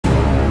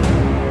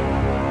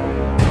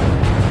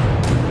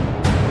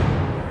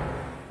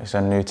it's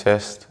a new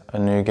test, a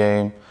new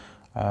game.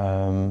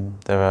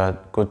 They're a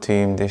good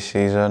team this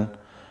season.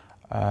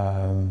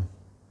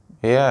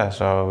 Yeah,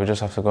 so we just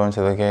have to go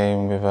into the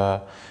game with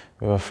a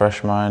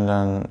fresh mind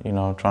and, you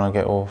know, trying to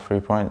get all 3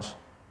 points.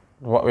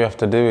 What we have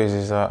to do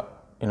is that,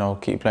 you know,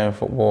 keep playing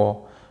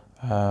football,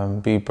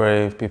 be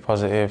brave, be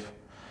positive,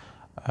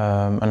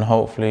 and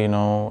hopefully, you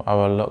know,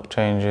 our luck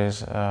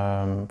changes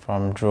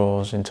from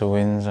draws into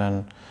wins,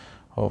 and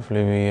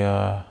hopefully we,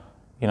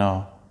 you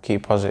know,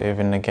 keep positive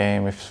in the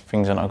game. If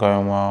things are not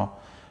going well,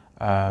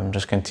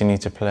 just continue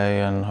to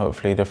play, and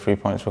hopefully the 3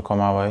 points will come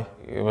our way.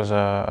 It was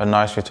a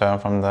nice return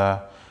from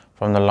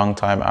the long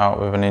time out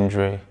with an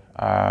injury.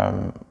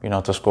 You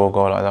know, to score a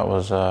goal like that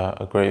was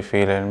a great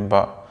feeling,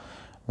 but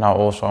now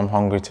also I'm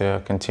hungry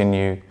to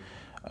continue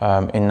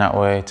in that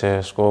way,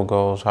 to score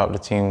goals, help the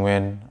team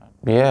win.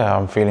 Yeah,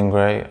 I'm feeling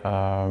great,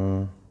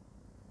 and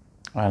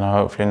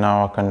hopefully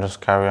now I can just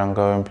carry on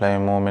going,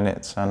 playing more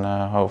minutes, and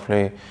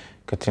hopefully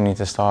continue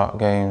to start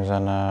games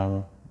and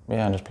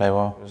yeah, and just play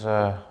well. It was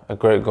a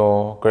great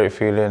goal, great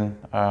feeling.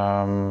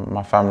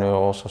 My family were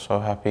also so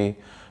happy.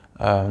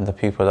 The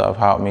people that have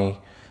helped me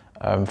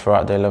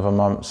throughout the 11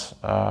 months,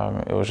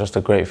 it was just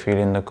a great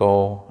feeling, the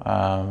goal.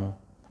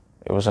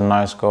 It was a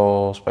nice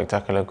goal,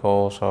 spectacular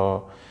goal,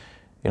 so,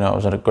 you know, it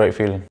was a great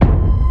feeling.